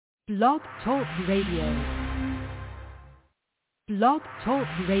Blog Talk Radio. Blog Talk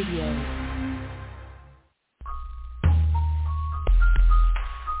Radio.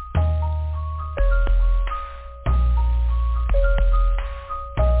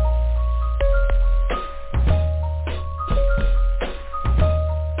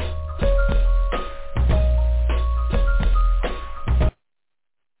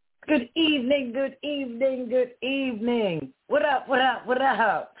 Good evening, good evening, good evening. What up, what up, what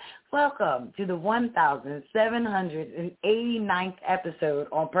up? Welcome to the 1789th episode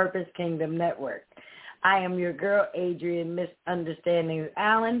on Purpose Kingdom Network. I am your girl, Adrienne, Misunderstanding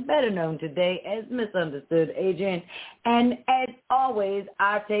Allen, better known today as Misunderstood Adrienne. And as always,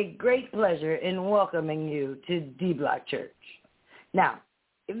 I take great pleasure in welcoming you to D-Block Church. Now,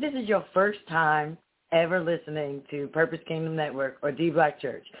 if this is your first time ever listening to Purpose Kingdom Network or D-Block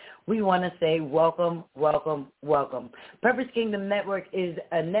Church, we want to say welcome, welcome, welcome. Purpose Kingdom Network is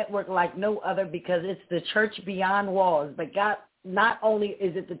a network like no other because it's the church beyond walls. But God, not only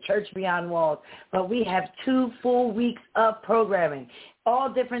is it the church beyond walls, but we have 2 full weeks of programming, all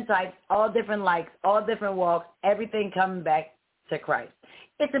different types, all different likes, all different walks, everything coming back to Christ.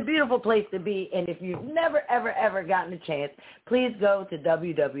 It's a beautiful place to be, and if you've never, ever, ever gotten a chance, please go to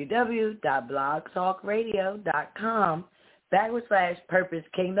www.blogtalkradio.com/Purpose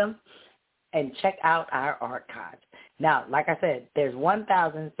Kingdom and check out our archives. Now, like I said, there's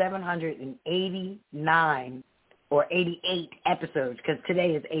 1,789 or 88 episodes because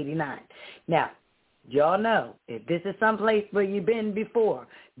today is 89. Now, y'all know, if this is someplace where you've been before,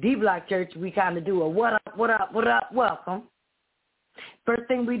 D-Block Church, we kind of do a what up, what up, what up, welcome. First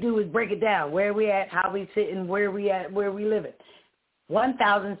thing we do is break it down. Where we at, how we sitting, where we at, where we living.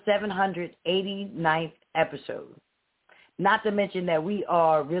 1,789th episode. Not to mention that we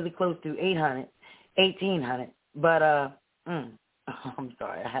are really close to 1,800. But, I'm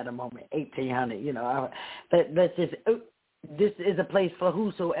sorry, I had a moment. 1,800, but let's just, this is a place for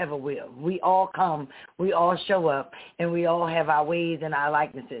whosoever will. We all come, we all show up, and we all have our ways and our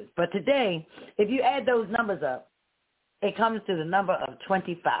likenesses. But today, if you add those numbers up, it comes to the number of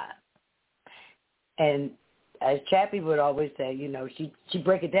 25. And as Chappie would always say, she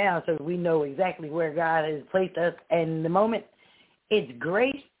break it down so we know exactly where God has placed us. And the moment, it's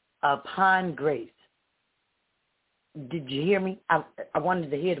grace upon grace. Did you hear me? I wanted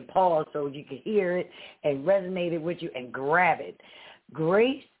to hear the pause so you could hear it and resonate it with you and grab it.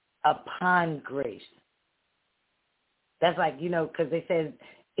 Grace upon grace. That's like, because they said,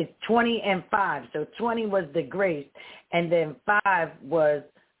 it's 20 and 5. So 20 was the grace, and then 5 was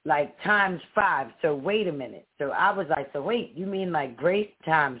like times 5. So wait a minute. So I was like, so wait, you mean like grace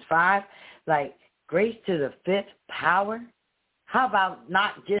times 5? Like grace to the 5th power? How about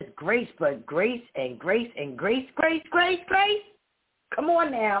not just grace, but grace and grace and grace, grace, grace, grace? Come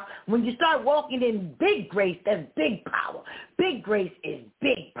on now. When you start walking in big grace, that's big power. Big grace is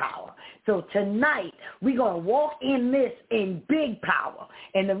big power. So tonight, we're going to walk in this in big power.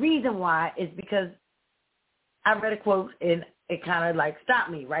 And the reason why is because I read a quote, and it kind of like stopped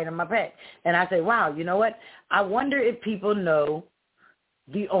me right on my back. And I said, wow, you know what? I wonder if people know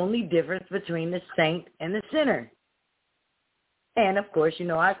the only difference between the saint and the sinner. And, of course,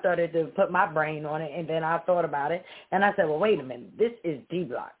 I started to put my brain on it, and then I thought about it, and I said, well, wait a minute. This is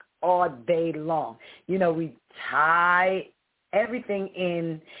D-Block all day long. We tie everything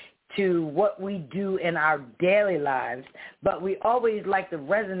in to what we do in our daily lives, but we always like to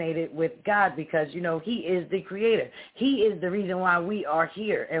resonate it with God because, He is the creator. He is the reason why we are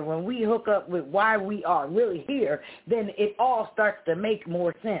here. And when we hook up with why we are really here, then it all starts to make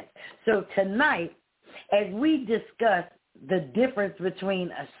more sense. So tonight, as we discuss the difference between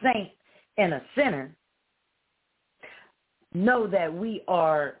a saint and a sinner, know that we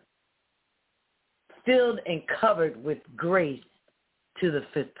are filled and covered with grace to the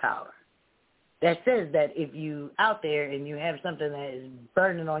 5th power. That says that if you out there and you have something that is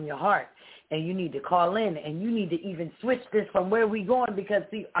burning on your heart and you need to call in and you need to even switch this from where we going because,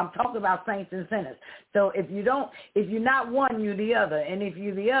 see, I'm talking about saints and sinners. So if you're not one, you're the other. And if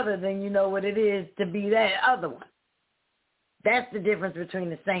you're the other, then you know what it is to be that other one. That's the difference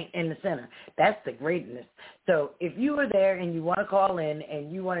between the saint and the sinner. That's the greatness. So if you are there and you want to call in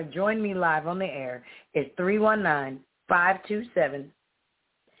and you want to join me live on the air, it's 319-527-6091.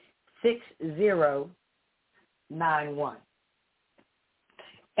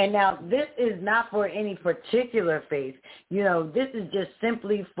 And now this is not for any particular faith. This is just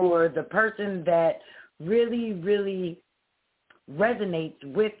simply for the person that really, really resonates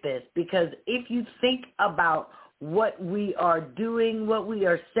with this. Because if you think about what we are doing, what we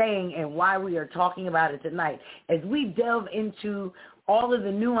are saying, and why we are talking about it tonight, as we delve into all of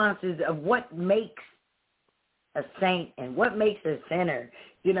the nuances of what makes a saint and what makes a sinner,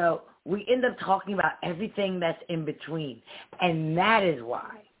 you know, we end up talking about everything that's in between. And that is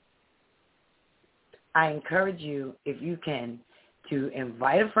why I encourage you, if you can, to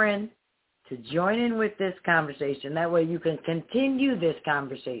invite a friend to join in with this conversation. That way you can continue this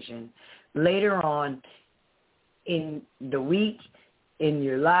conversation later on in the week, in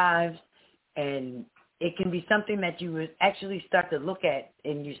your lives, and it can be something that you would actually start to look at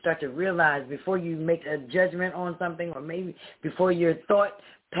and you start to realize before you make a judgment on something, or maybe before your thought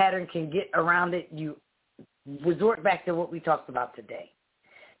pattern can get around it, you resort back to what we talked about today.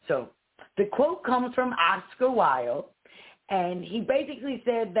 So the quote comes from Oscar Wilde, and he basically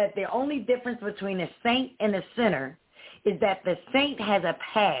said that the only difference between a saint and a sinner is that the saint has a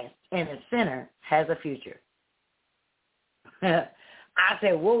past and a sinner has a future. I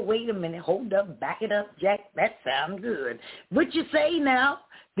said, whoa, wait a minute, hold up, back it up, Jack, that sounds good. What you say now?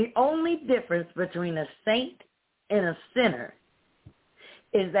 The only difference between a saint and a sinner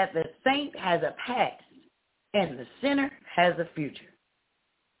is that the saint has a past and the sinner has a future.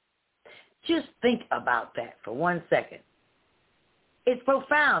 Just think about that for 1 second. It's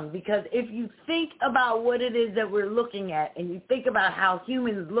profound, because if you think about what it is that we're looking at, and you think about how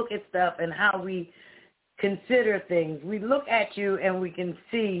humans look at stuff and how we consider things, we look at you and we can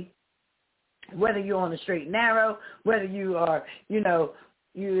see whether you're on the straight and narrow, whether you are, you know,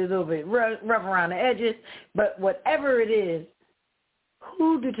 you're a little bit rough around the edges, but whatever it is,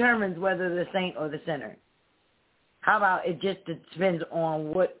 who determines whether the saint or the sinner? How about it just depends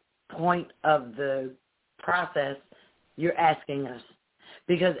on what point of the process you're asking us?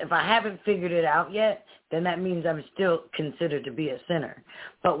 Because if I haven't figured it out yet, then that means I'm still considered to be a sinner.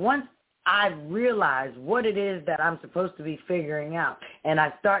 But once I realize what it is that I'm supposed to be figuring out, and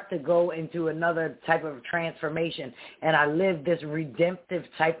I start to go into another type of transformation, and I live this redemptive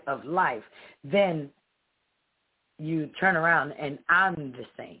type of life, then you turn around and I'm the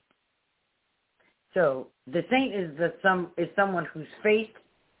saint. So the saint is someone who's faced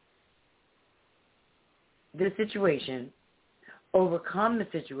the situation, overcome the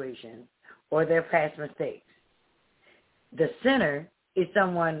situation, or their past mistakes. The sinner is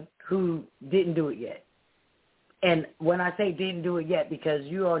someone who didn't do it yet. And when I say didn't do it yet, because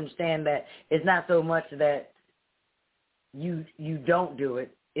you understand that it's not so much that you don't do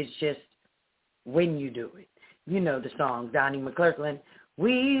it, it's just when you do it. You know the song, Donnie McClurkin,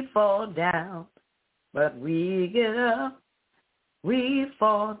 we fall down, but we get up. We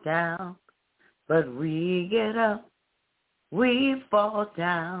fall down, but we get up. We fall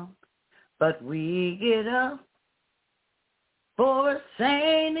down, but we get up. For a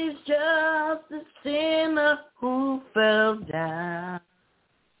saint is just a sinner who fell down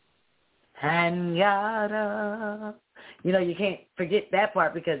and got up. You know, you can't forget that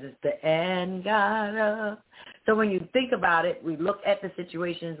part, because it's the and got up. So when you think about it, we look at the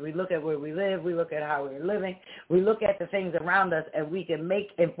situations, we look at where we live, we look at how we're living, we look at the things around us, and we can make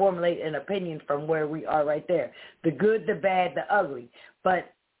and formulate an opinion from where we are right there. The good, the bad, the ugly.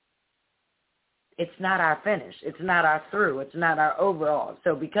 But it's not our finish. It's not our through. It's not our overall.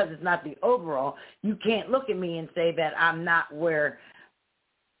 So because it's not the overall, you can't look at me and say that I'm not where.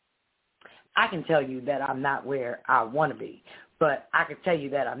 I can tell you that I'm not where I want to be, but I can tell you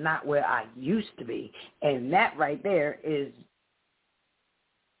that I'm not where I used to be. And that right there is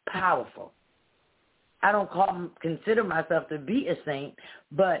powerful. I don't consider myself to be a saint,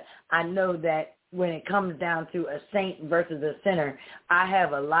 but I know that when it comes down to a saint versus a sinner, I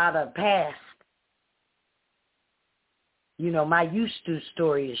have a lot of past. You know, my used to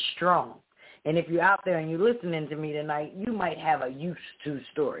story is strong. And if you're out there and you're listening to me tonight, you might have a used to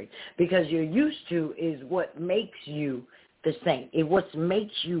story, because your used to is what makes you the saint. It's what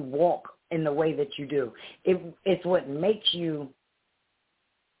makes you walk in the way that you do. It's what makes you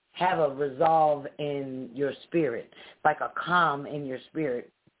have a resolve in your spirit, like a calm in your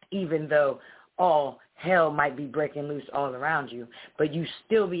spirit, even though all hell might be breaking loose all around you, but you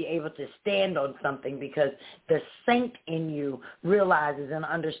still be able to stand on something, because the saint in you realizes and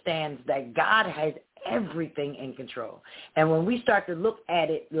understands that God has everything in control. And when we start to look at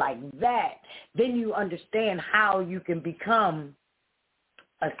it like that, then you understand how you can become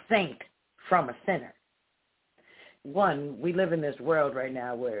a saint from a sinner. One, we live in this world right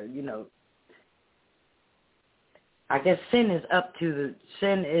now where, you know, I guess sin is up to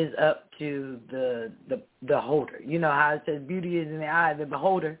the holder. You know how it says beauty is in the eye of the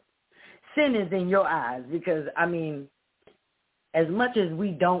beholder. Sin is in your eyes, because, I mean, as much as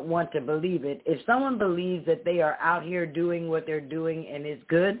we don't want to believe it, if someone believes that they are out here doing what they're doing and it's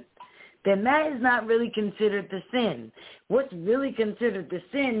good, then that is not really considered the sin. What's really considered the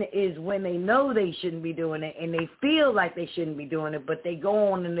sin is when they know they shouldn't be doing it and they feel like they shouldn't be doing it, but they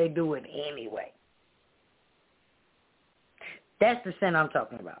go on and they do it anyway. That's the sin I'm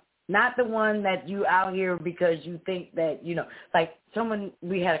talking about. Not the one that you out here because you think that, like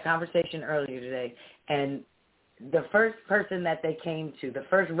we had a conversation earlier today, and the first person that they came to, the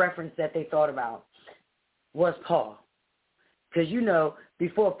first reference that they thought about was Paul. Because,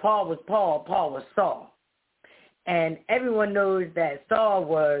 before Paul was Paul, Paul was Saul. And everyone knows that Saul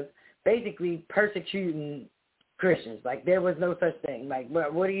was basically persecuting Christians. Like, there was no such thing. Like,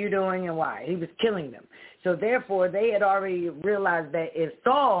 what are you doing and why? He was killing them. So, therefore, they had already realized that if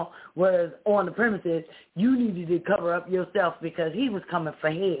Saul was on the premises, you needed to cover up yourself because he was coming for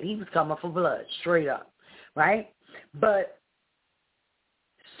head. He was coming for blood, straight up, right? But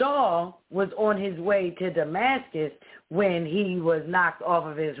Saul was on his way to Damascus when he was knocked off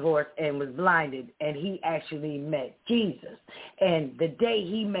of his horse and was blinded, and he actually met Jesus. And the day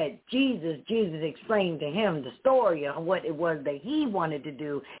he met Jesus, Jesus explained to him the story of what it was that he wanted to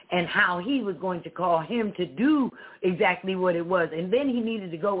do and how he was going to call him to do exactly what it was. And then he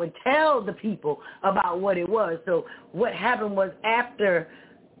needed to go and tell the people about what it was. So what happened was after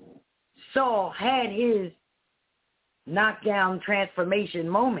Saul had his knockdown transformation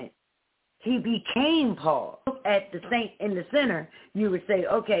moment, he became Paul. Look at the saint in the sinner, you would say,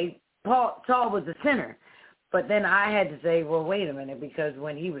 okay, Saul was a sinner. But then I had to say, well, wait a minute, because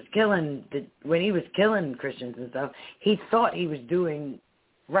when he was killing Christians and stuff, he thought he was doing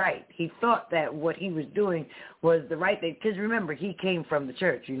right. He thought that what he was doing was the right thing. Because remember, he came from the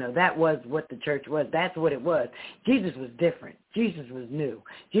church. That was what the church was. That's what it was. Jesus was different. Jesus was new.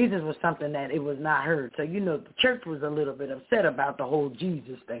 Jesus was something that it was not heard. So, the church was a little bit upset about the whole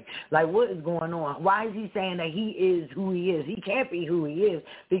Jesus thing. Like, what is going on? Why is he saying that he is who he is? He can't be who he is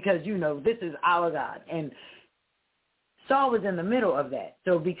because, this is our God. And Saul was in the middle of that.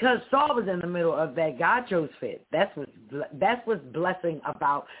 So because Saul was in the middle of that, God chose fit. That's what's blessing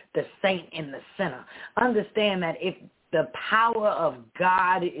about the saint and the sinner. Understand that if the power of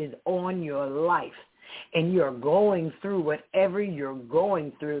God is on your life and you're going through whatever you're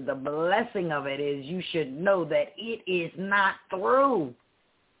going through, the blessing of it is you should know that it is not through.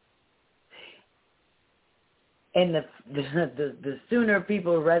 And the sooner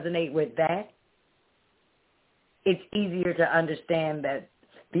people resonate with that, it's easier to understand that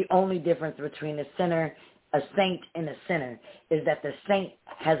the only difference between a saint and a sinner is that the saint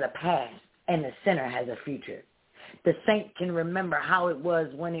has a past and the sinner has a future. The saint can remember how it was,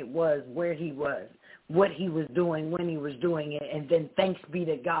 when it was, where he was, what he was doing, when he was doing it, and then thanks be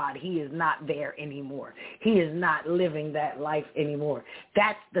to God, he is not there anymore. He is not living that life anymore.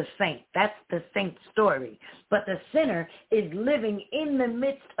 That's the saint. That's the saint's story. But the sinner is living in the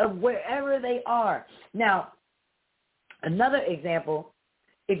midst of wherever they are. Now, another example,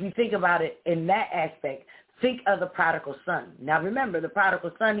 if you think about it in that aspect, think of the prodigal son. Now, remember, the prodigal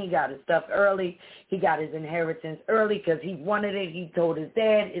son, he got his stuff early. He got his inheritance early because he wanted it. He told his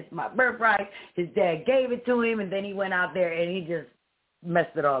dad, it's my birthright. His dad gave it to him, and then he went out there and he just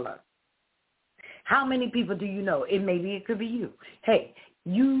messed it all up. How many people do you know? It could be you. Hey,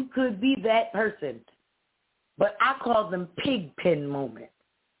 you could be that person, but I call them pig pen moments.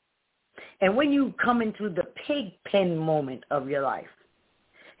 And when you come into the pig pen moment of your life,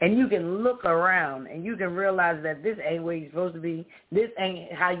 and you can look around and you can realize that this ain't where you're supposed to be. This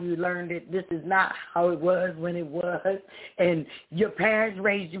ain't how you learned it. This is not how it was when it was. And your parents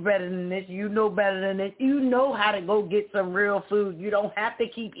raised you better than this. You know better than this. You know how to go get some real food. You don't have to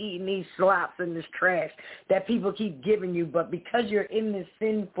keep eating these slops and this trash that people keep giving you. But because you're in this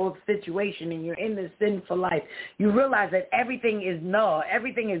sinful situation and you're in this sinful life, you realize that everything is null.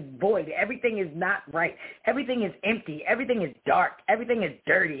 Everything is void. Everything is not right. Everything is empty. Everything is dark. Everything is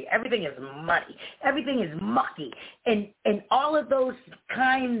dirty. Everything is muddy. Everything is mucky. And all of those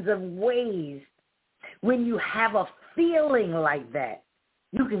kinds of ways, when you have a feeling like that,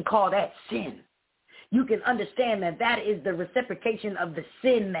 you can call that sin. You can understand that that is the reciprocation of the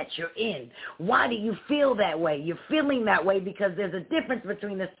sin that you're in. Why do you feel that way? You're feeling that way because there's a difference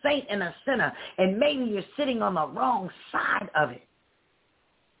between a saint and a sinner, and maybe you're sitting on the wrong side of it.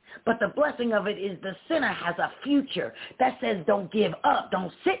 But the blessing of it is the sinner has a future that says don't give up.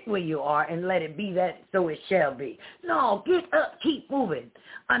 Don't sit where you are and let it be that so it shall be. No, get up, keep moving.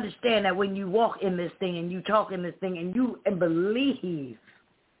 Understand that when you walk in this thing and you talk in this thing and you believe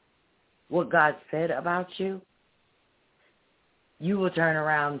what God said about you, you will turn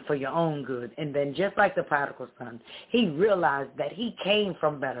around for your own good. And then just like the prodigal son, he realized that he came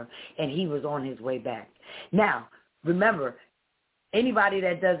from better and he was on his way back. Now, remember, anybody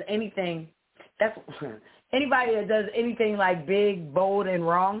that does anything, anybody that does anything like big, bold, and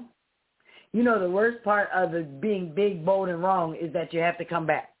wrong, you know, the worst part of the being big, bold, and wrong is that you have to come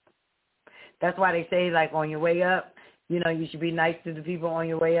back. That's why they say, like, on your way up, you know, you should be nice to the people on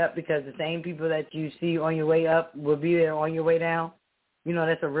your way up, because the same people that you see on your way up will be there on your way down. You know,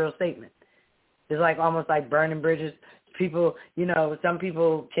 that's a real statement. It's like almost like burning bridges. People, you know, some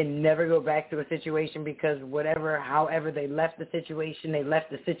people can never go back to a situation because however they left the situation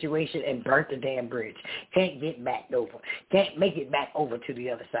and burnt the damn bridge. Can't get back over. Can't make it back over to the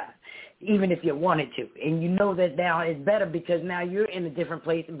other side, even if you wanted to. And you know that now it's better because now you're in a different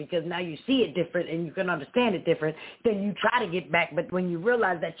place, and because now you see it different and you can understand it different, then you try to get back. But when you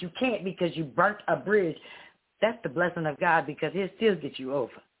realize that you can't because you burnt a bridge, that's the blessing of God, because he'll still get you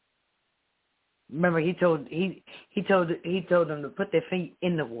over. Remember, he told them to put their feet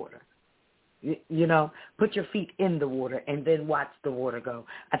in the water. You know, put your feet in the water and then watch the water go.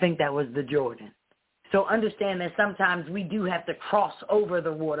 I think that was the Jordan. So understand that sometimes we do have to cross over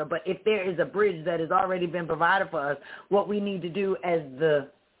the water, but if there is a bridge that has already been provided for us, what we need to do as the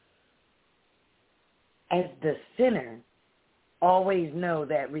sinner, always know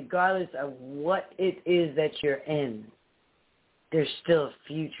that regardless of what it is that you're in, there's still a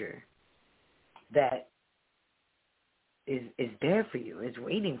future that is there for you, is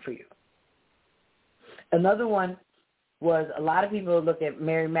waiting for you. Another one was, a lot of people look at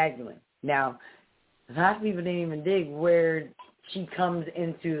Mary Magdalene. Now, a lot of people didn't even dig where she comes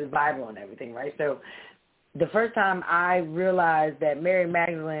into the Bible and everything, right? So the first time I realized that Mary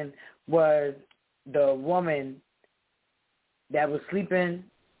Magdalene was the woman that was sleeping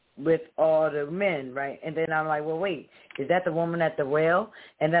with all the men, right? And then I'm like, well, wait, is that the woman at the well?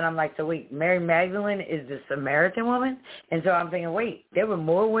 And then I'm like, so wait, Mary Magdalene is the Samaritan woman? And so I'm thinking, wait, there were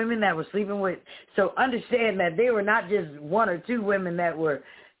more women that were sleeping with. So understand that they were not just one or two women that were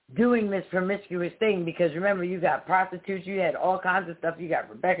doing this promiscuous thing, because remember, you got prostitutes, you had all kinds of stuff, you got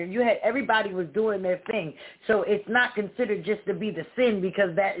Rebecca, you had, everybody was doing their thing. So it's not considered just to be the sin,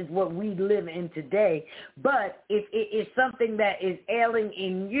 because that is what we live in today. But if it is something that is ailing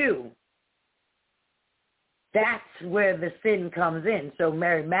in you, that's where the sin comes in. So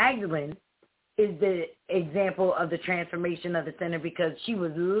Mary Magdalene is the example of the transformation of the sinner, because she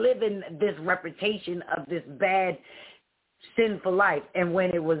was living this reputation of this bad, sinful life. And when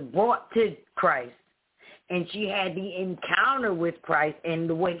it was brought to Christ and she had the encounter with Christ,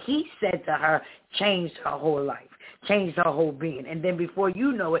 and what he said to her changed her whole life, changed her whole being. And then before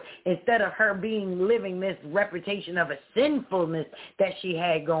you know it, instead of her living this reputation of a sinfulness that she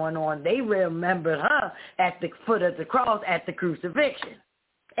had going on, they remembered her at the foot of the cross at the crucifixion.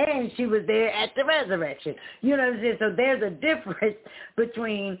 And she was there at the resurrection. You know what I'm saying? So there's a difference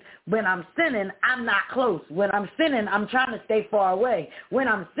between when I'm sinning, I'm not close. When I'm sinning, I'm trying to stay far away. When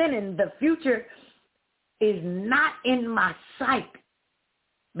I'm sinning, the future is not in my sight,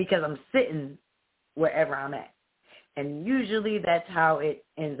 because I'm sitting wherever I'm at. And usually that's how it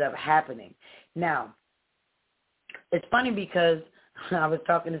ends up happening. Now, it's funny because I was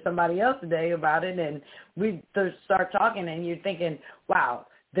talking to somebody else today about it, and we start talking, and you're thinking, wow,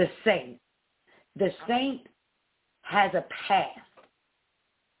 the saint has a past.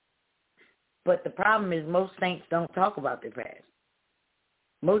 But the problem is most saints don't talk about their past.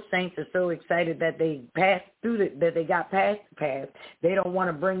 Most saints are so excited that they passed through that they got past the past, they don't want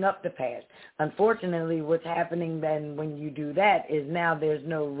to bring up the past. Unfortunately, what's happening then when you do that is now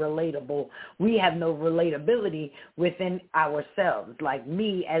we have no relatability within ourselves. Like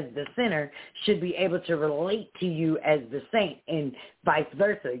me as the sinner should be able to relate to you as the saint, and vice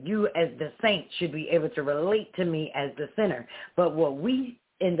versa. You as the saint should be able to relate to me as the sinner. But what we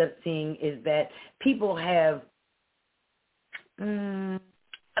end up seeing is that people have, I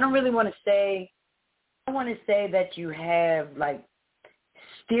want to say that you have like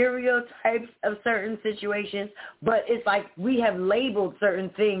stereotypes of certain situations, but it's like we have labeled certain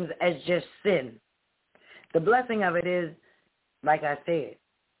things as just sin. The blessing of it is, like I said,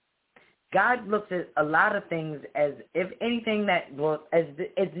 God looks at a lot of things as if anything that,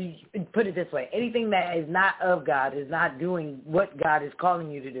 put it this way, anything that is not of God, is not doing what God is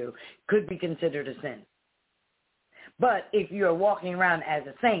calling you to do, could be considered a sin. But if you're walking around as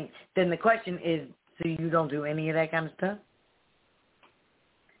a saint, then the question is, so you don't do any of that kind of stuff?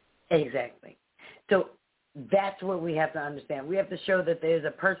 Exactly. So that's what we have to understand. We have to show that there's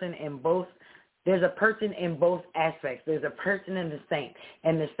a person in both aspects. There's a person in the saint.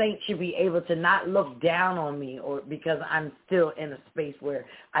 And the saint should be able to not look down on me, or because I'm still in a space where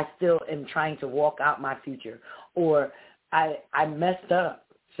I still am trying to walk out my future, or I messed up.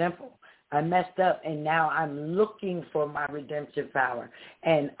 Simple. I messed up, and now I'm looking for my redemptive power,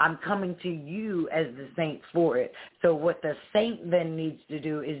 and I'm coming to you as the saint for it. So what the saint then needs to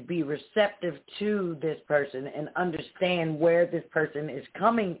do is be receptive to this person and understand where this person is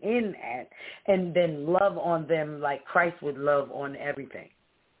coming in at, and then love on them like Christ would love on everything.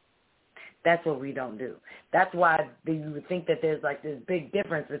 That's what we don't do. That's why you would think that there's like this big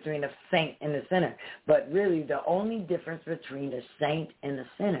difference between a saint and a sinner. But really, the only difference between a saint and a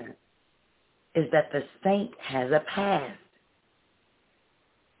sinner is that the saint has a past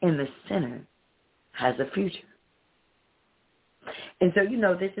and the sinner has a future. And so,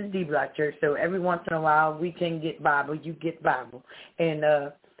 this is D-Block Church, so every once in a while we can get Bible, you get Bible.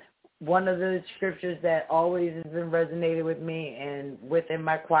 And one of the scriptures that always has been resonated with me and within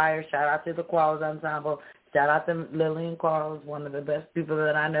my choir, shout out to the Quarles Ensemble, shout out to Lillian Quarles, one of the best people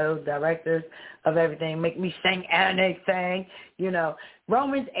that I know, directors of everything, make me sing anything,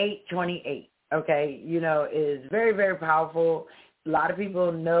 Romans 8:28. Okay, is very, very powerful. A lot of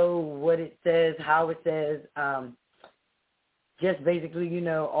people know what it says, how it says. Just basically,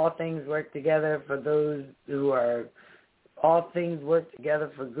 all things work together for those who are, all things work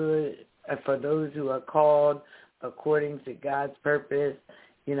together for good, for those who are called according to God's purpose,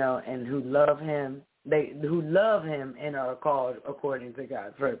 and who love him. Who love him and are called according to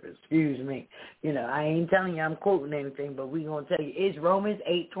God's purpose. Excuse me. I ain't telling you I'm quoting anything, but we're going to tell you it's Romans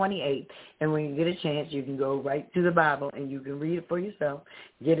 8:28. And when you get a chance, you can go right to the Bible and you can read it for yourself.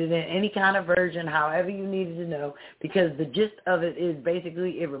 Get it in any kind of version, however you need it to know, because the gist of it is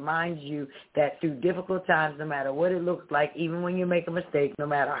basically it reminds you that through difficult times, no matter what it looks like, even when you make a mistake, no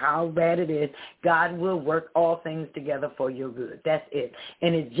matter how bad it is, God will work all things together for your good. That's it.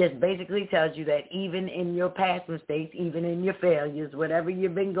 And it just basically tells you that even in your past mistakes, even in your failures, whatever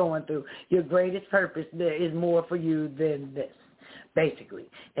you've been going through, your greatest purpose, there is more for you than this, basically.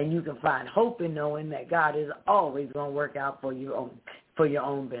 And you can find hope in knowing that God is always going to work out for your own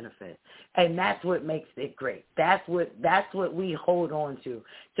benefit. And that's what makes it great. That's what we hold on to.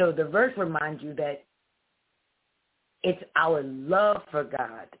 So the verse reminds you that it's our love for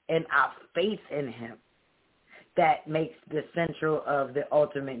God and our faith in him that makes the central of the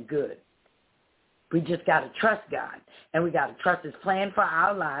ultimate good. We just got to trust God, and we got to trust his plan for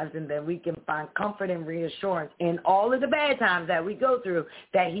our lives, and then we can find comfort and reassurance in all of the bad times that we go through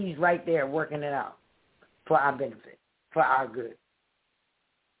that he's right there working it out for our benefit, for our good.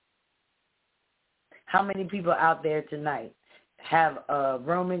 How many people out there tonight have a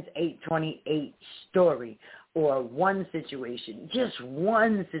Romans 8:28 story or one situation, just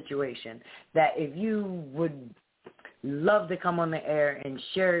one situation, that if you would love to come on the air and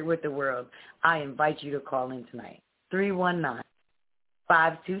share it with the world, I invite you to call in tonight.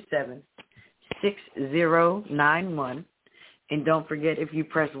 319-527-6091. And don't forget, if you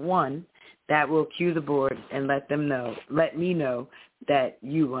press 1, that will cue the board and let me know that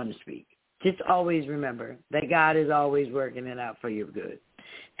you want to speak. Just always remember that God is always working it out for your good.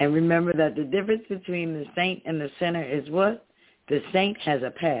 And remember that the difference between the saint and the sinner is what? The saint has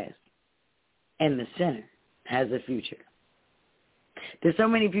a past, and the sinner has a future. There's so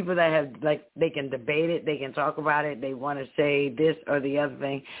many people that have, they can debate it, they can talk about it, they want to say this or the other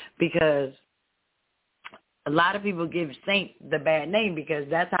thing, because a lot of people give saint the bad name, because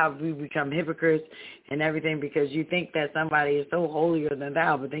that's how we become hypocrites and everything, because you think that somebody is so holier than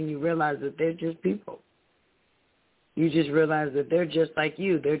thou, but then you realize that they're just people. You just realize that they're just like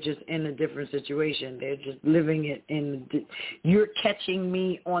you. They're just in a different situation. They're just living it you're catching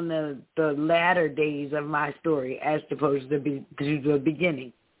me on the latter days of my story as opposed to the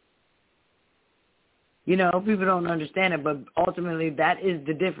beginning. People don't understand it, but ultimately that is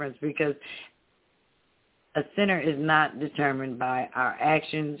the difference, because a sinner is not determined by our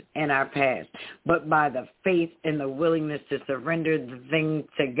actions and our past, but by the faith and the willingness to surrender the thing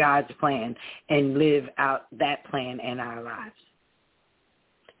to God's plan and live out that plan in our lives.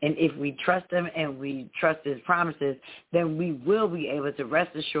 And if we trust him and we trust his promises, then we will be able to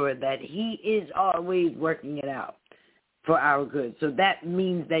rest assured that he is always working it out for our good. So that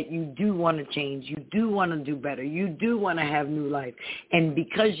means that you do want to change. You do want to do better. You do want to have new life. And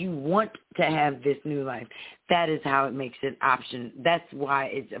because you want to have this new life, that is how it makes it option. That's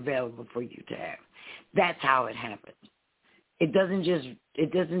why it's available for you to have. That's how it happens. It doesn't just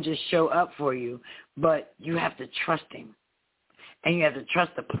show up for you, but you have to trust him. And you have to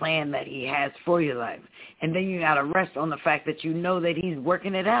trust the plan that he has for your life. And then you got to rest on the fact that you know that he's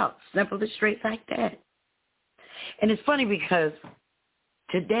working it out. Simple and straight like that. And it's funny because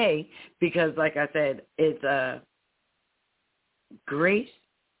like I said, it's grace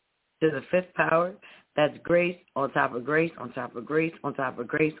to the fifth power. That's grace on top of grace, on top of grace, on top of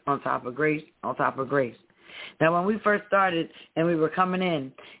grace, on top of grace, on top of grace. Now, when we first started and we were coming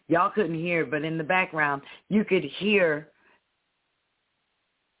in, y'all couldn't hear, but in the background, you could hear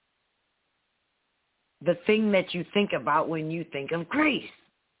the thing that you think about when you think of grace.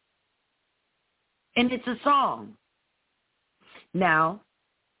 And it's a song. Now,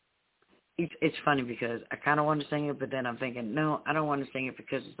 it's funny because I kind of want to sing it, but then I'm thinking, no, I don't want to sing it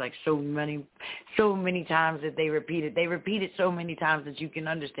because it's like so many times that they repeat it. They repeat it so many times that you can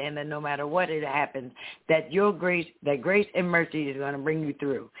understand that no matter what it happens, that your grace, that grace and mercy is going to bring you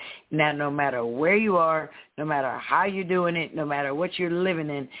through. Now, no matter where you are, no matter how you're doing it, no matter what you're living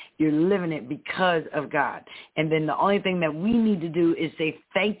in, you're living it because of God. And then the only thing that we need to do is say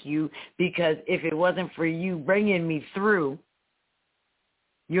thank you, because if it wasn't for you bringing me through,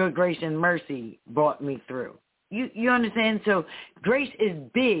 your grace and mercy brought me through. You understand? So grace is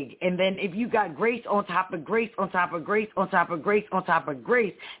big. And then if you got grace on top of grace, on top of grace, on top of grace, on top of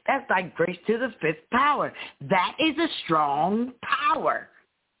grace, that's like grace to the fifth power. That is a strong power.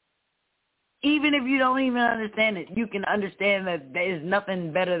 Even if you don't even understand it, you can understand that there's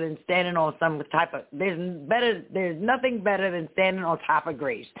nothing better than standing on some type of, there's nothing better than standing on top of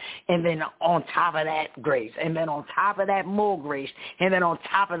grace. And then on top of that, grace. And then on top of that, more grace. And then on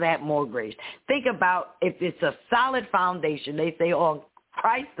top of that, more grace. Think about if it's a solid foundation. They say, on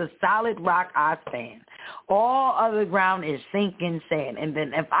Christ, the solid rock I stand. All other ground is sinking sand. And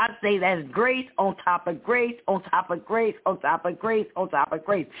then if I say that's grace on top of grace, on top of grace, on top of grace, on top of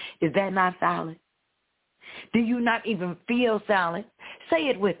grace, is that not solid? Do you not even feel solid? Say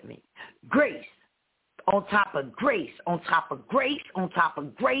it with me. Grace on top of grace, on top of grace, on top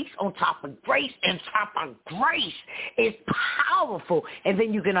of grace, on top of grace, and top of grace is powerful. And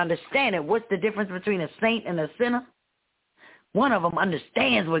then you can understand it. What's the difference between a saint and a sinner? One of them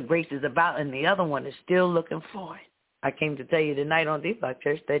understands what grace is about, and the other one is still looking for it. I came to tell you tonight on D-Block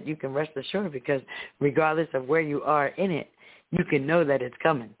Church that you can rest assured, because regardless of where you are in it, you can know that it's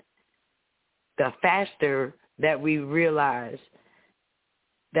coming. The faster that we realize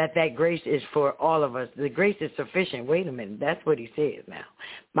that grace is for all of us. The grace is sufficient. Wait a minute. That's what he says now.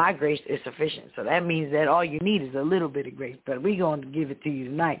 My grace is sufficient. So that means that all you need is a little bit of grace. But we're going to give it to you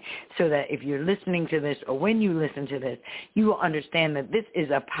tonight so that if you're listening to this, or when you listen to this, you will understand that this is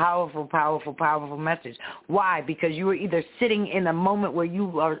a powerful, powerful, powerful message. Why? Because you are either sitting in a moment where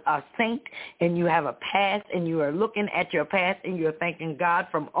you are a saint and you have a past, and you are looking at your past and you're thanking God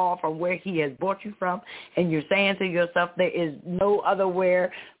from where he has brought you from, and you're saying to yourself, there is no other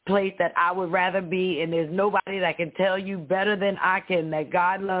place that I would rather be, and there's nobody that can tell you better than I can that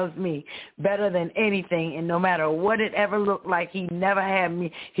God loves me better than anything, and no matter what it ever looked like, he never had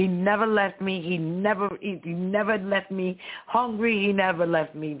me, he never left me, he never left me hungry, he never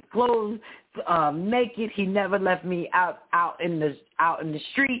left me clothed, naked, he never left me out in the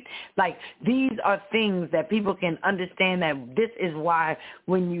street. Like, these are things that people can understand, that this is why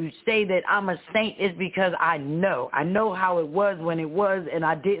when you say that I'm a saint, is because I know how it was when it was, and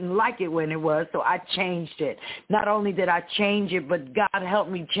I didn't like it when it was, so I changed it. Not only did I change it, but God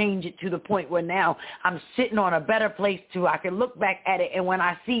helped me change it to the point where now I'm sitting on a better place too. I can look back at it, and when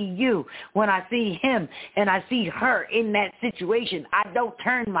I see you, when I see him, and I see her in that situation, I don't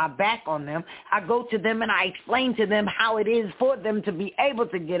turn my back on them. I go to them and I explain to them how it is for them to be able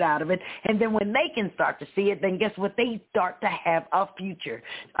to get out of it. And then when they can start to see it, then guess what? They start to have a future.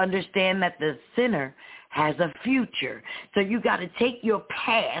 Understand that the sinner has a future. So you got to take your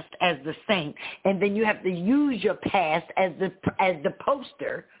past as the saint, and then you have to use your past as the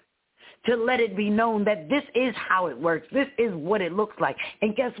poster to let it be known that this is how it works. This is what it looks like.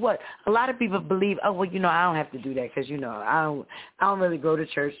 And guess what? A lot of people believe, oh, well, I don't have to do that because, I don't really go to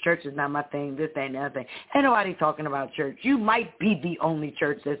church. Church is not my thing, this, that, and the other thing. Ain't nobody talking about church. You might be the only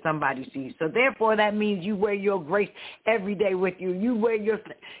church that somebody sees. So therefore, that means you wear your grace every day with you. You wear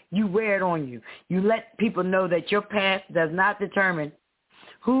it on you. You let people know that your past does not determine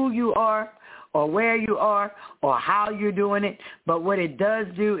who you are, or where you are, or how you're doing it. But what it does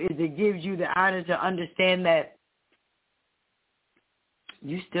do is it gives you the honor to understand that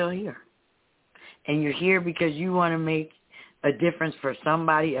you're still here. And you're here because you want to make a difference for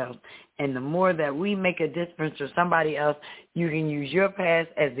somebody else. And the more that we make a difference for somebody else, you can use your past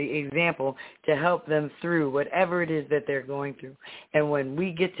as the example to help them through whatever it is that they're going through. And when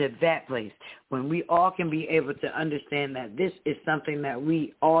we get to that place, when we all can be able to understand that this is something that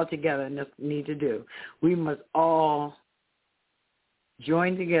we all together need to do, we must all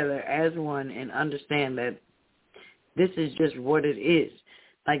join together as one and understand that this is just what it is.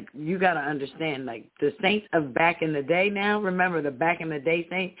 Like, you got to understand, like, the saints of back in the day now, remember the back in the day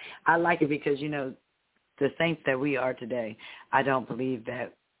saints? I like it because, you know, the saints that we are today, I don't believe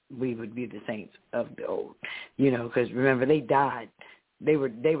that we would be the saints of the old, you know, because remember, they died. They were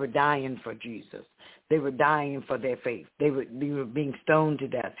dying for Jesus. They were dying for their faith. They were being stoned to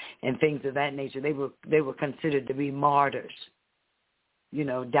death and things of that nature. They were considered to be martyrs, you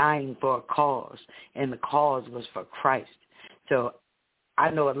know, dying for a cause, and the cause was for Christ. So I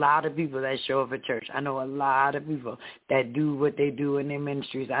know a lot of people that show up at church. I know a lot of people that do what they do in their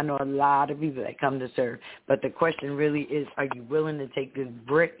ministries. I know a lot of people that come to serve. But the question really is, are you willing to take this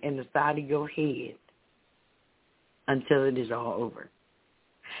brick in the side of your head until it is all over?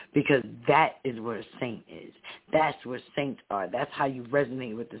 Because that is where a saint is. That's where saints are. That's how you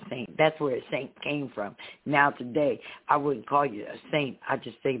resonate with the saint. That's where a saint came from. Now today, I wouldn't call you a saint. I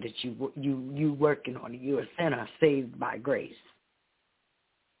just say that you working on it. You're a sinner saved by grace.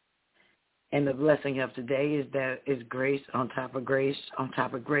 And the blessing of today is that it's grace on top of grace, on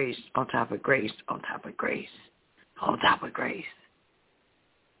top of grace, on top of grace, on top of grace, on top of grace.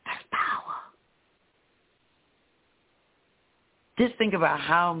 That's power. Just think about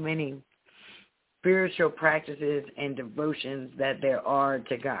how many spiritual practices and devotions that there are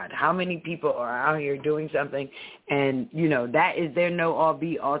to God. How many people are out here doing something and, you know, that is their know all,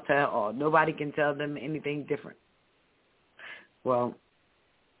 be all, tell all. Nobody can tell them anything different. Well,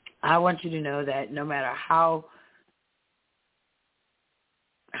 I want you to know that no matter how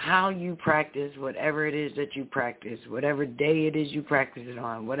you practice whatever it is that you practice, whatever day it is you practice it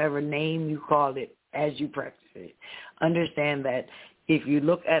on, whatever name you call it as you practice it, understand that if you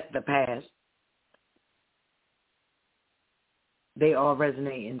look at the past, they all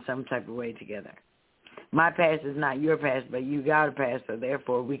resonate in some type of way together. My past is not your past, but you got a past, so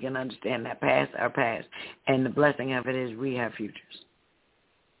therefore we can understand that past, our past, and the blessing of it is we have futures.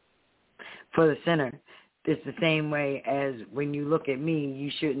 For the sinner, it's the same way as when you look at me, you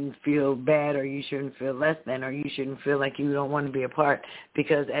shouldn't feel bad or you shouldn't feel less than or you shouldn't feel like you don't want to be a part,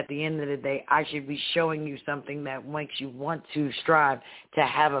 because at the end of the day, I should be showing you something that makes you want to strive to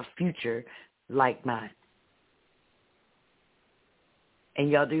have a future like mine. And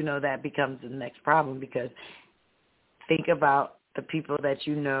y'all do know that becomes the next problem, because think about the people that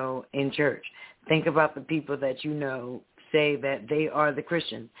you know in church. Think about the people that you know say that they are the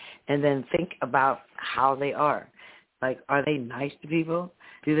Christians, and then think about how they are. Like, are they nice to people?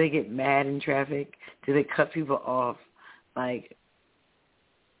 Do they get mad in traffic? Do they cut people off? Like,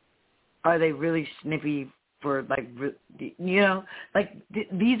 are they really snippy for, like, you know? Like,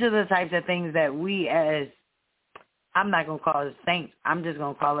 these are the types of things that we as, I'm not going to call us saints. I'm just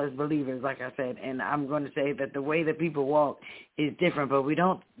going to call us believers, like I said. And I'm going to say that the way that people walk is different, but we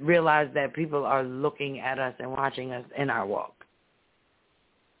don't realize that people are looking at us and watching us in our walk.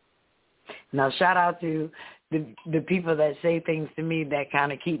 Now, shout out to the people that say things to me that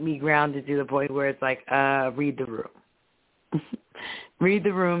kind of keep me grounded to the point where it's like, read the room. Read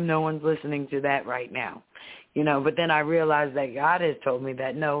the room. No one's listening to that right now. You know, but then I realized that God has told me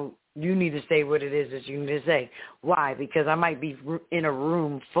that, no, you need to say what it is that you need to say. Why? Because I might be in a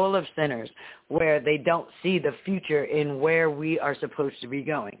room full of sinners where they don't see the future in where we are supposed to be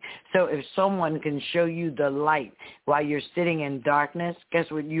going. So if someone can show you the light while you're sitting in darkness,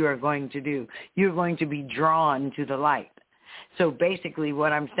 guess what you are going to do? You're going to be drawn to the light. So basically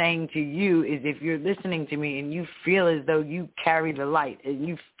what I'm saying to you is, if you're listening to me and you feel as though you carry the light and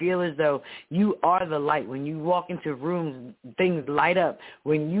you feel as though you are the light, when you walk into rooms, things light up.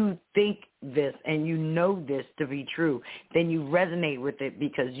 When you think this and you know this to be true, then you resonate with it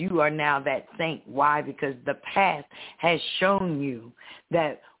because you are now that saint. Why? Because the past has shown you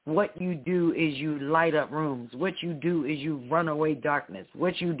that what you do is you light up rooms. What you do is you run away darkness.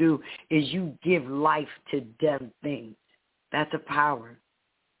 What you do is you give life to dead things. That's a power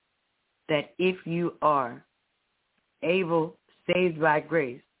that if you are able, saved by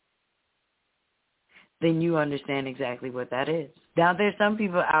grace, then you understand exactly what that is. Now, there's some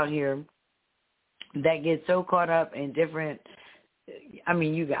people out here that get so caught up in different, I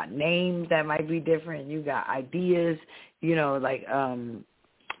mean, you got names that might be different. You got ideas, you know, like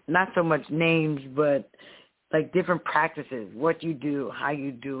not so much names, but like different practices, what you do, how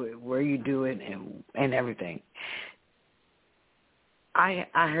you do it, where you do it, and everything. I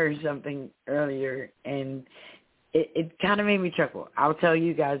heard something earlier, and it kind of made me chuckle. I'll tell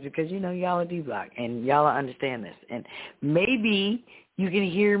you guys because, you know, y'all are D-Block, and y'all understand this. And maybe you can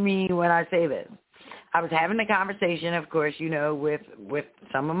hear me when I say this. I was having a conversation, of course, with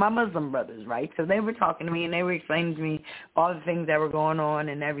some of my Muslim brothers, right? So they were talking to me, and they were explaining to me all the things that were going on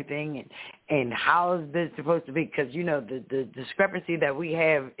and everything, and how is this supposed to be? Because, the discrepancy that we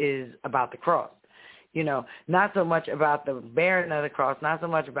have is about the cross. Not so much about the bearing of the cross, not so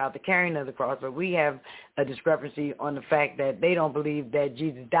much about the carrying of the cross, but we have a discrepancy on the fact that they don't believe that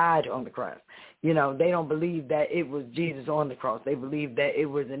Jesus died on the cross. They don't believe that it was Jesus on the cross. They believe that it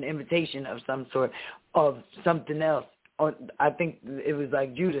was an invitation of some sort of something else. Or I think it was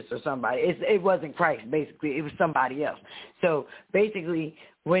like Judas or somebody. It wasn't Christ, basically. It was somebody else. So basically,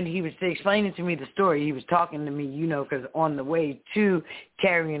 when he was explaining to me the story, he was talking to me, because on the way to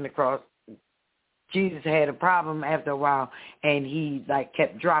carrying the cross, Jesus had a problem after a while, and he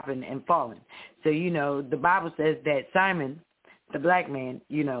kept dropping and falling. So, the Bible says that Simon, the black man,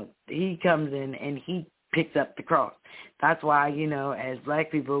 he comes in and he picks up the cross. That's why, as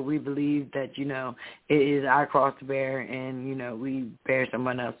black people, we believe that, it is our cross to bear, and, we bear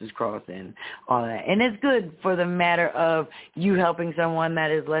someone else's cross and all that. And it's good for the matter of you helping someone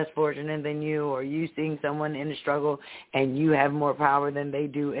that is less fortunate than you, or you seeing someone in a struggle and you have more power than they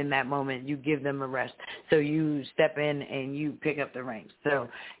do in that moment. You give them a rest. So you step in and you pick up the reins. So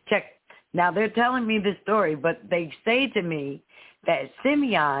check. Now, they're telling me this story, but they say to me that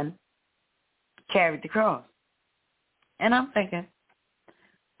Simeon carried the cross. And I'm thinking,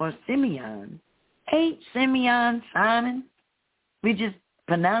 well, Simeon, ain't Simeon Simon? We just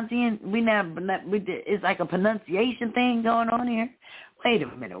pronouncing, it's like a pronunciation thing going on here. Wait a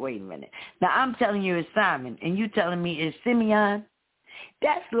minute. Now, I'm telling you it's Simon, and you telling me it's Simeon?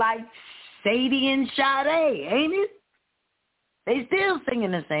 That's like Sadie and Sade, ain't it? They still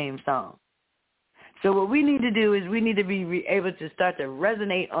singing the same song. So what we need to do is we need to be able to start to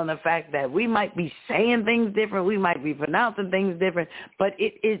resonate on the fact that we might be saying things different, we might be pronouncing things different, but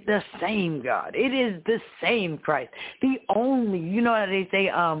it is the same God. It is the same Christ. The only, you know how they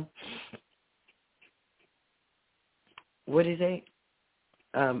say, what do you say?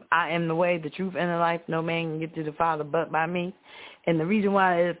 I am the way, the truth, and the life. No man can get to the Father but by me. And the reason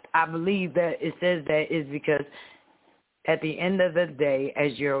why I believe that it says that is because at the end of the day,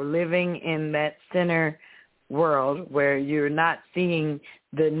 as you're living in that sinner world where you're not seeing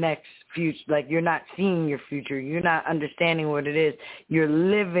the next future, like you're not seeing your future, you're not understanding what it is, you're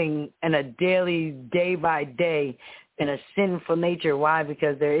living in a daily, day by day, in a sinful nature. Why?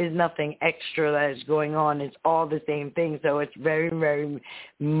 Because there is nothing extra that is going on. It's all the same thing. So it's very, very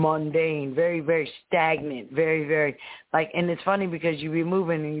mundane, very, very stagnant, very, very and it's funny because you be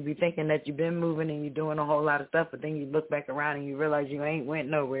moving and you be thinking that you've been moving and you're doing a whole lot of stuff, but then you look back around and you realize you ain't went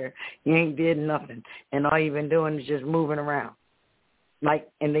nowhere. You ain't did nothing. And all you've been doing is just moving around.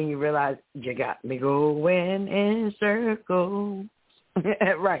 And then you realize you got me going in circles.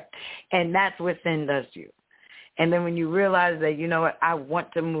 Right. And that's what sin does to you. And then when you realize that, you know what, I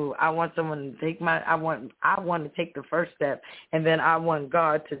want to move. I want someone to take I want to take the first step. And then I want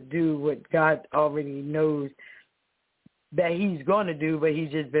God to do what God already knows that he's going to do, but he's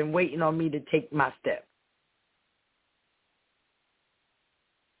just been waiting on me to take my step.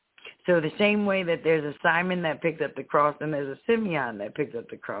 So the same way that there's a Simon that picked up the cross and there's a Simeon that picked up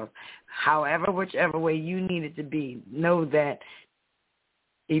the cross, however, whichever way you need it to be, know that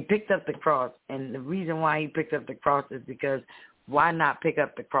he picked up the cross, and the reason why he picked up the cross is because why not pick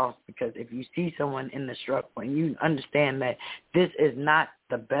up the cross? Because if you see someone in the struggle and you understand that this is not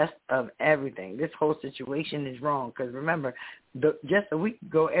the best of everything, this whole situation is wrong. Because remember, just a week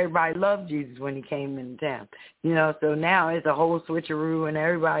ago, everybody loved Jesus when he came into town. So now it's a whole switcheroo and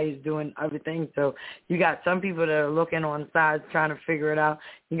everybody's doing other things. So you got some people that are looking on the sides trying to figure it out.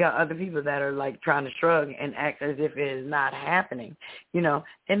 You got other people that are trying to shrug and act as if it is not happening, And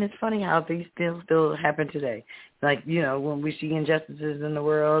it's funny how these still happen today. When we see injustices in the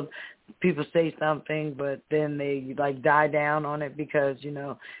world, people say something, but then they die down on it because,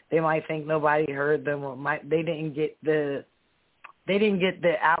 they might think nobody heard them or they didn't get the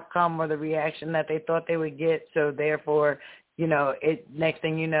outcome or the reaction that they thought they would get. So therefore, next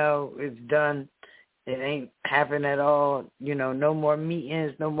thing you know, it's done. It ain't happened at all. No more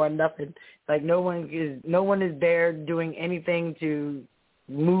meetings, no more nothing. No one is there doing anything to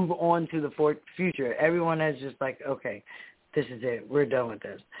move on to the future. Everyone is just okay, this is it. We're done with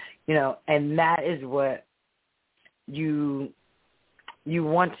this. And that is what you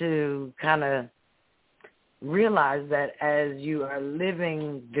want to kind of realize, that as you are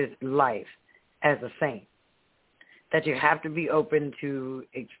living this life as a saint, that you have to be open to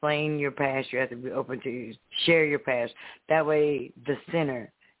explain your past. You have to be open to share your past. That way the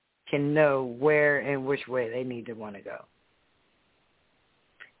sinner can know where and which way they need to want to go.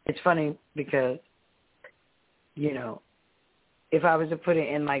 It's funny because you know, if I was to put it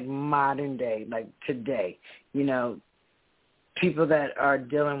in like modern day, like today, you know, people that are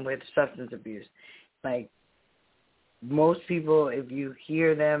dealing with substance abuse, like most people, if you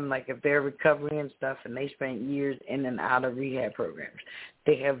hear them, like if they're recovering and stuff and they spent years in and out of rehab programs,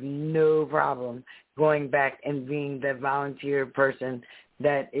 they have no problem going back and being the volunteer person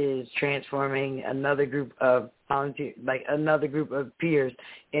that is transforming another group of volunteer, like another group of peers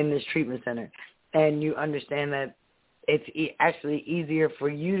in this treatment center. And you understand that it's actually easier for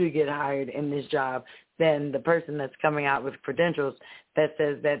you to get hired in this job than the person that's coming out with credentials that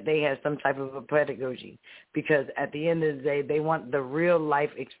says that they have some type of a pedagogy. Because at the end of the day, they want the real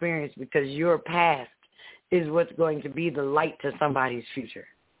life experience, because your past is what's going to be the light to somebody's future.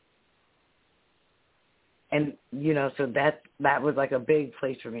 And, you know, so that was like a big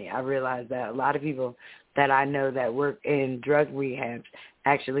place for me. I realized that a lot of people that I know that work in drug rehabs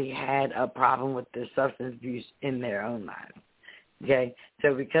actually had a problem with the substance abuse in their own lives. Okay?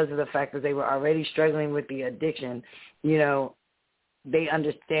 So because of the fact that they were already struggling with the addiction, you know, they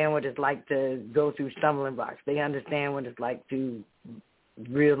understand what it's like to go through stumbling blocks. They understand what it's like to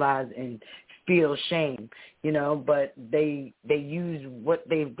realize and feel shame, you know, but they use what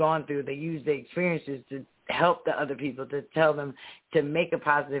they've gone through. They use the experiences to help the other people, to tell them to make a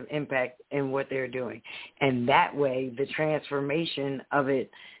positive impact in what they're doing. And that way, the transformation of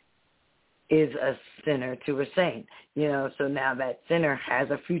it is a sinner to a saint, you know. So now that sinner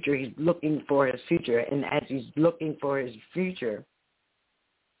has a future. He's looking for his future. And as he's looking for his future,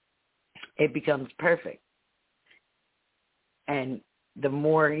 it becomes perfect. And the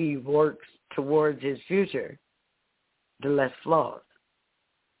more he works towards his future, the less flaws.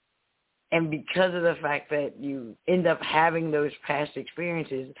 And because of the fact that you end up having those past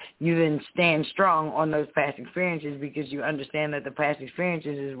experiences, you then stand strong on those past experiences, because you understand that the past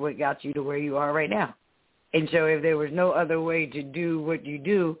experiences is what got you to where you are right now. And so if there was no other way to do what you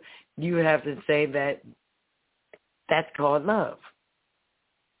do, you would have to say that that's called love.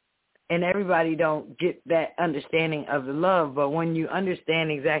 And everybody don't get that understanding of the love, but when you understand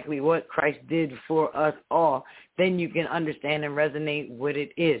exactly what Christ did for us all, then you can understand and resonate what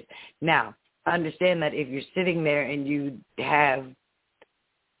it is. Now, understand that if you're sitting there and you're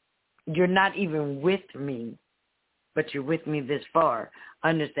not even with me, but you're with me this far,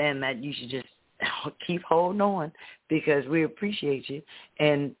 understand that you should just keep holding on, because we appreciate you,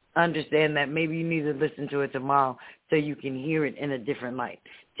 and understand that maybe you need to listen to it tomorrow so you can hear it in a different light,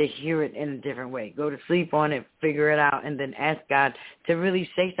 to hear it in a different way. Go to sleep on it, figure it out, and then ask God to really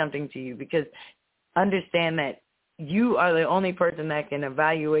say something to you, because understand that you are the only person that can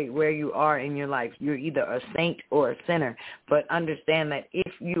evaluate where you are in your life. You're either a saint or a sinner, but understand that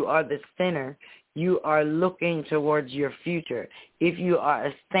if you are the sinner, you are looking towards your future. If you are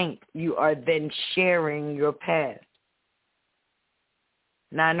a saint, you are then sharing your past.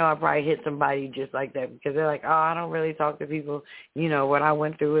 Now, I know I probably hit somebody just like that, because they're like, oh, I don't really talk to people. You know, what I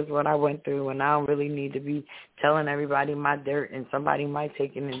went through is what I went through, and I don't really need to be telling everybody my dirt, and somebody might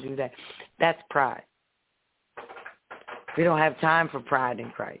take it and do that. That's pride. We don't have time for pride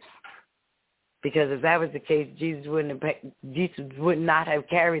in Christ. Because if that was the case, Jesus would not have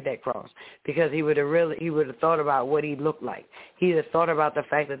carried that cross, because he would have thought about what he looked like. He would have thought about the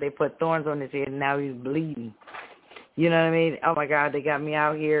fact that they put thorns on his head and now he's bleeding. You know what I mean? Oh my God, they got me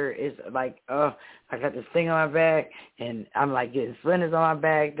out here. It's like, I got this thing on my back, and I'm like getting splinters on my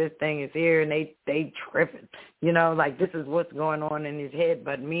back. This thing is here, and they tripping. You know, like this is what's going on in his head.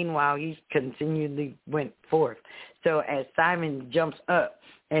 But meanwhile, he's continually went forth. So as Simon jumps up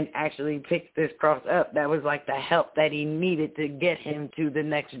and actually picks this cross up, that was like the help that he needed to get him to the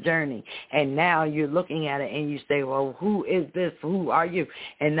next journey. And now you're looking at it and you say, well, who is this? Who are you?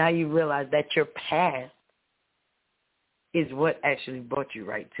 And now you realize that your past is what actually brought you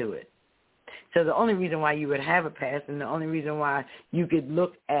right to it. So the only reason why you would have a past, and the only reason why you could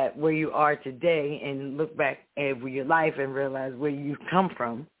look at where you are today and look back at your life and realize where you come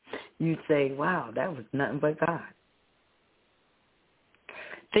from, you'd say, wow, that was nothing but God.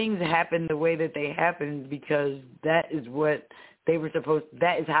 Things happen the way that they happened because that is how they were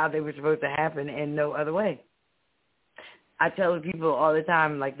supposed to happen, and no other way. I tell people all the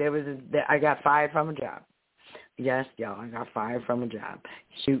time, like I got fired from a job. Yes, y'all, I got fired from a job.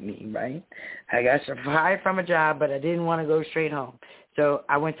 Shoot me, right? I got fired from a job, but I didn't want to go straight home. So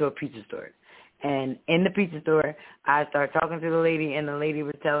I went to a pizza store. And in the pizza store, I started talking to the lady, and the lady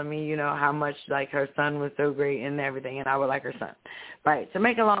was telling me, you know, how much, like, her son was so great and everything, and I would like her son. Right. So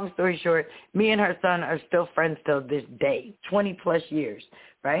make a long story short, me and her son are still friends till this day, 20-plus years,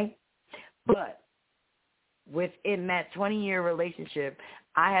 right? But within that 20-year relationship,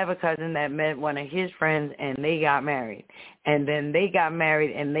 I have a cousin that met one of his friends, and they got married. And then they got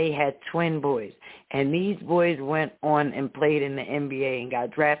married, and they had twin boys. And these boys went on and played in the NBA and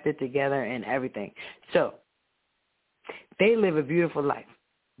got drafted together and everything. So they live a beautiful life.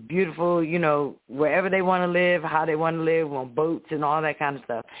 Beautiful, wherever they want to live, how they want to live, on boats and all that kind of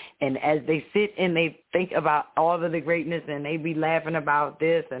stuff. And as they sit and they think about all of the greatness and they be laughing about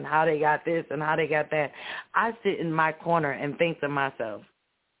this and how they got this and how they got that, I sit in my corner and think to myself,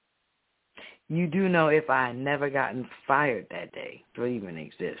 you do know if I had never gotten fired that day to even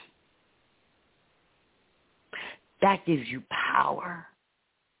exist. That gives you power.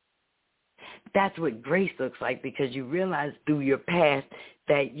 That's what grace looks like, because you realize through your past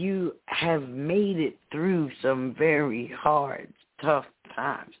that you have made it through some very hard, tough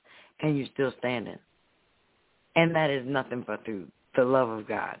times, and you're still standing. And that is nothing but through the love of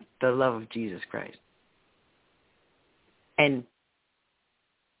God, the love of Jesus Christ. And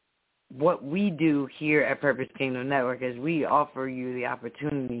what we do here at Purpose Kingdom Network is we offer you the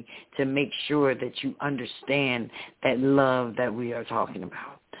opportunity to make sure that you understand that love that we are talking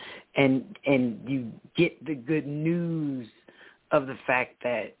about. And you get the good news of the fact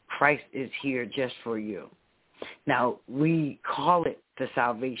that Christ is here just for you. Now, we call it the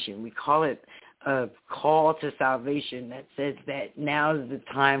salvation. We call it a call to salvation that says that now is the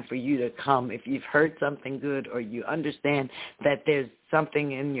time for you to come. If you've heard something good, or you understand that there's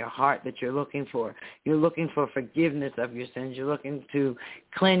something in your heart that you're looking for forgiveness of your sins, you're looking to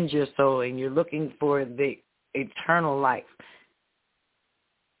cleanse your soul, and you're looking for the eternal life,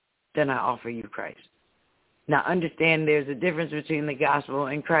 then I offer you Christ. Now, understand there's a difference between the gospel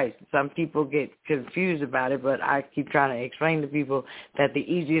and Christ. Some people get confused about it, but I keep trying to explain to people that the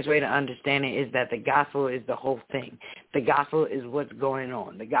easiest way to understand it is that the gospel is the whole thing. The gospel is what's going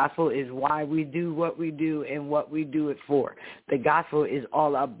on. The gospel is why we do what we do and what we do it for. The gospel is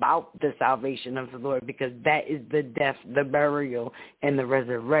all about the salvation of the Lord, because that is the death, the burial, and the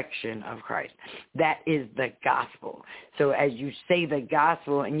resurrection of Christ. That is the gospel. So as you say the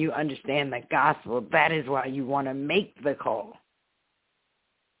gospel and you understand the gospel, that is why you want to make the call,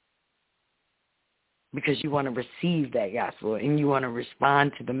 because you want to receive that gospel and you want to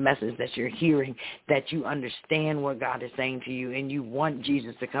respond to the message that you're hearing, that you understand what God is saying to you, and you want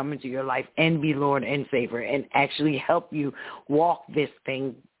Jesus to come into your life and be Lord and Savior and actually help you walk this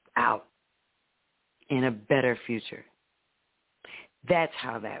thing out in a better future. That's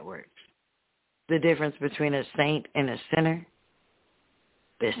how that works. The difference between a saint and a sinner,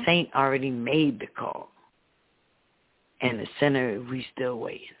 the saint already made the call, and the sinner, we still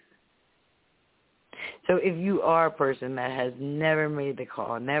waiting. So if you are a person that has never made the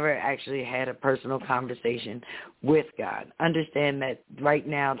call, never actually had a personal conversation with God, understand that right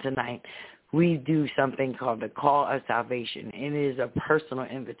now, tonight, we do something called the Call of Salvation. It is a personal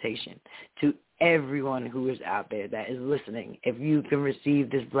invitation to everyone who is out there that is listening. If you can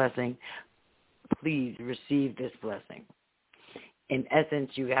receive this blessing, please receive this blessing. In essence,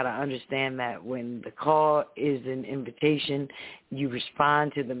 you got to understand that when the call is an invitation, you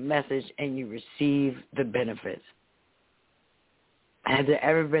respond to the message and you receive the benefits. Has there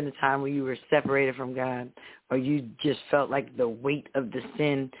ever been a time where you were separated from God, or you just felt like the weight of the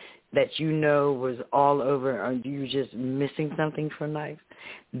sin that was all over, or you were just missing something from life?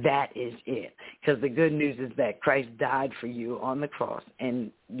 That is it. Because the good news is that Christ died for you on the cross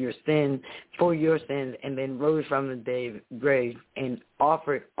and for your sins, and then rose from the grave and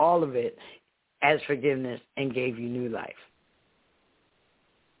offered all of it as forgiveness and gave you new life.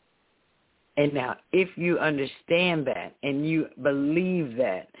 And now, if you understand that and you believe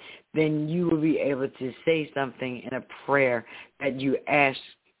that, then you will be able to say something in a prayer that you ask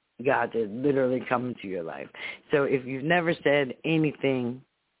God to literally come into your life. So if you've never said anything,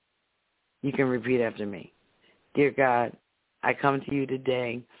 you can repeat after me. Dear God, I come to you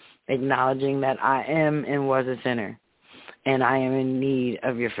today acknowledging that I am and was a sinner, and I am in need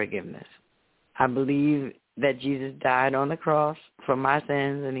of your forgiveness. I believe that Jesus died on the cross for my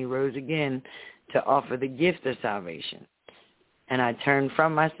sins, and he rose again to offer the gift of salvation. And I turn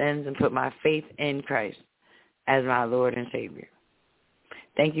from my sins and put my faith in Christ as my Lord and Savior.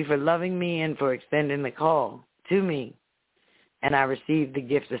 Thank you for loving me and for extending the call to me. And I receive the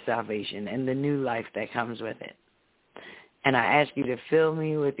gift of salvation and the new life that comes with it. And I ask you to fill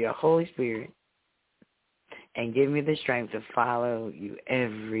me with your Holy Spirit and give me the strength to follow you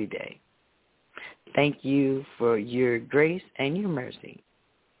every day. Thank you for your grace and your mercy.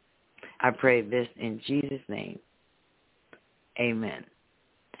 I pray this in Jesus' name. Amen.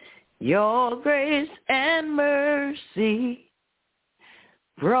 Your grace and mercy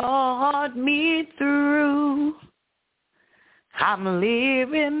brought me through. I'm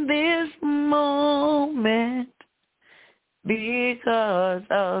living this moment because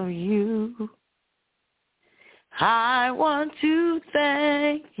of you. I want to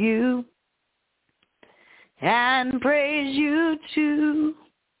thank you and praise you too.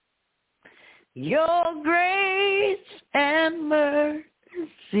 Your grace and mercy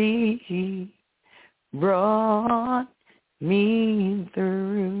brought me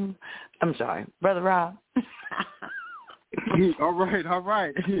through. I'm sorry, Brother Rob. All right.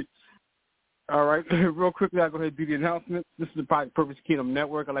 All right. Real quickly, I'll go ahead and do the announcements. This is the Purpose Kingdom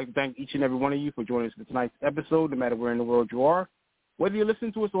Network. I'd like to thank each and every one of you for joining us for tonight's episode, no matter where in the world you are. Whether you're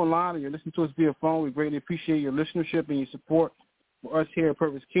listening to us online or you're listening to us via phone, we greatly appreciate your listenership and your support for us here at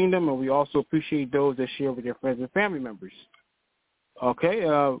Purpose Kingdom, and we also appreciate those that share with their friends and family members. Okay,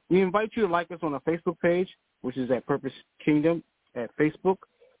 we invite you to like us on our Facebook page, which is at Purpose Kingdom at Facebook.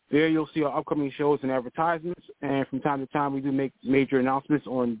 There you'll see our upcoming shows and advertisements, and from time to time we do make major announcements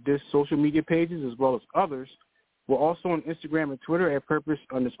on this social media pages as well as others. We're also on Instagram and Twitter at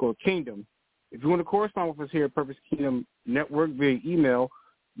Purpose_Kingdom. If you want to correspond with us here at Purpose Kingdom Network via email,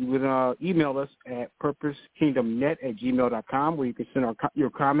 you would email us at purposekingdomnet@gmail.com, where you can send your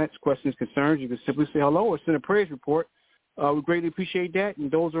comments, questions, concerns. You can simply say hello or send a praise report. We greatly appreciate that. And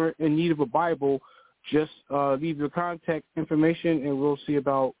those who are in need of a Bible, just leave your contact information, and we'll see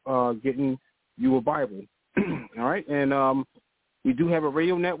about getting you a Bible. All right? And we do have a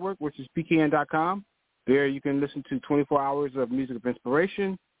radio network, which is pkn.com. There you can listen to 24 hours of music of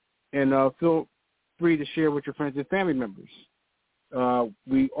inspiration, and feel free to share with your friends and family members.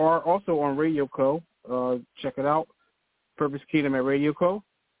 We are also on Radio Co. Check it out, Purpose Kingdom at Radio Co.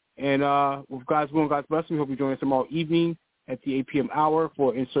 And with God's will and God's blessing, we hope you join us tomorrow evening at the 8 p.m. hour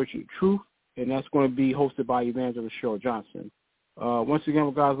for In Search of the Truth, and that's going to be hosted by Evangelist Cheryl Johnson. Once again,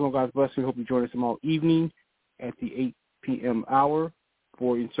 with God's will and God's blessing, we hope you join us tomorrow evening at the 8 p.m. hour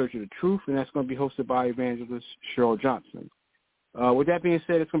for In Search of the Truth, and that's going to be hosted by Evangelist Cheryl Johnson. With that being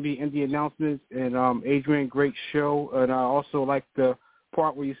said, it's going to be in the announcements, and Adrienne, great show, and I also like the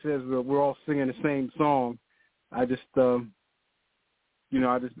part where he says we're all singing the same song. I just believe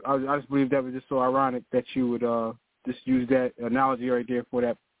that was just so ironic that you would just use that analogy right there for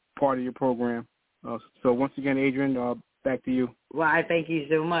that part of your program. So once again, Adrienne, back to you. Well, I thank you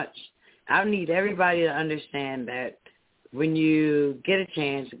so much. I need everybody to understand that when you get a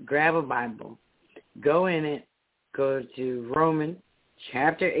chance, grab a Bible, go in it, go to Romans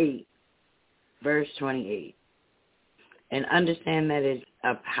chapter 8, verse 28, and understand that it's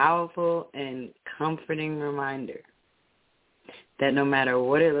a powerful and comforting reminder that no matter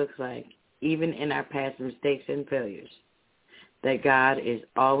what it looks like, even in our past mistakes and failures, that God is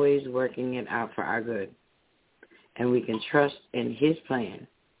always working it out for our good. And we can trust in his plan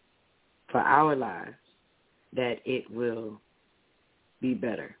for our lives that it will be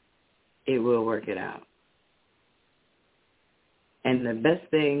better. It will work it out. And the best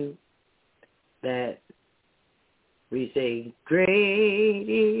thing that we say, great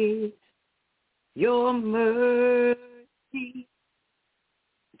is your mercy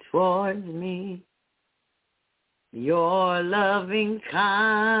towards me, your loving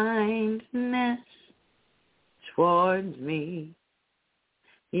kindness towards me,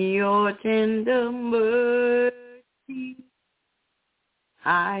 your tender mercy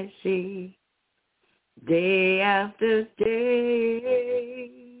I see day after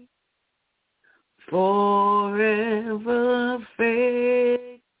day, forever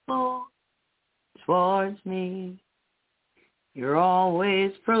faithful towards me. You're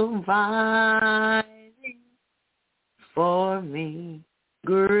always providing for me.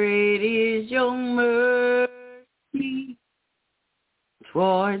 Great is your mercy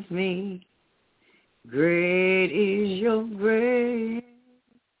towards me. Great is your grace.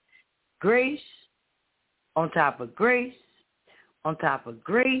 Grace on top of grace, on top of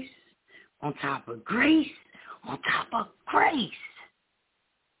grace, on top of grace, on top of grace.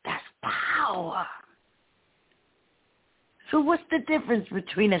 That's power. So what's the difference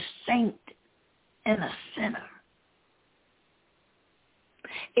between a saint and a sinner?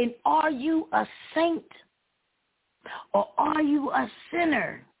 And are you a saint or are you a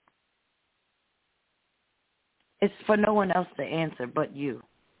sinner? It's for no one else to answer but you.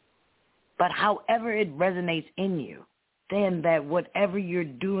 But however it resonates in you, then that whatever you're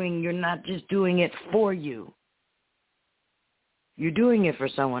doing, you're not just doing it for you. You're doing it for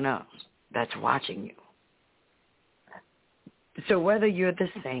someone else that's watching you. So whether you're the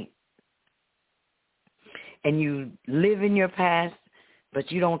saint and you live in your past,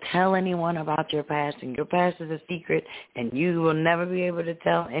 but you don't tell anyone about your past, and your past is a secret, and you will never be able to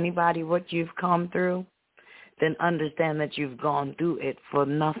tell anybody what you've come through, then understand that you've gone through it for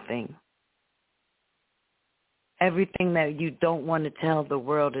nothing. Everything that you don't want to tell the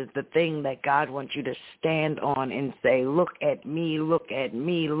world is the thing that God wants you to stand on and say, look at me, look at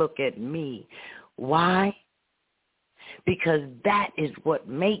me, look at me. Why? Because that is what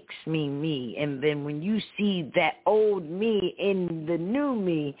makes me me. And then when you see that old me in the new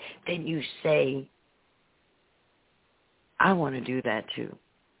me, then you say, I want to do that too.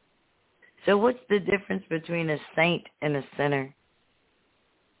 So what's the difference between a saint and a sinner?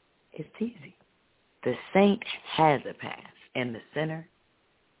 It's easy. The saint has a past, and the sinner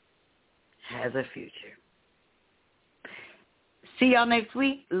has a future. See y'all next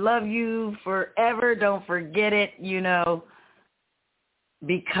week. Love you forever. Don't forget it.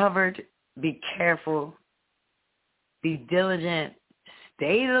 Be covered. Be careful. Be diligent.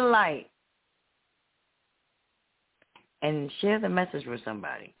 Stay the light. And share the message with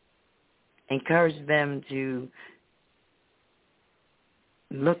somebody. Encourage them to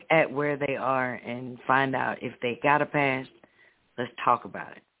look at where they are and find out if they got a past. Let's talk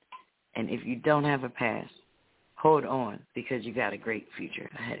about it. And if you don't have a past, hold on, because you got a great future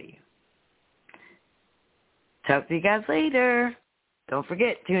ahead of you. Talk to you guys later. Don't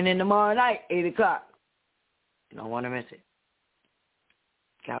forget, tune in tomorrow night, 8 o'clock. You don't want to miss it.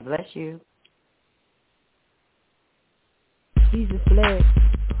 God bless you. Jesus bled.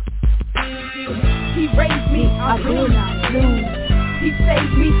 He raised me, I will not lose. He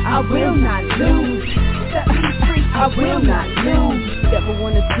saved me, I will not lose. Set me free, I will not lose. Never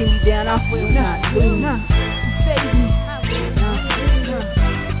want to see me down, I will not lose.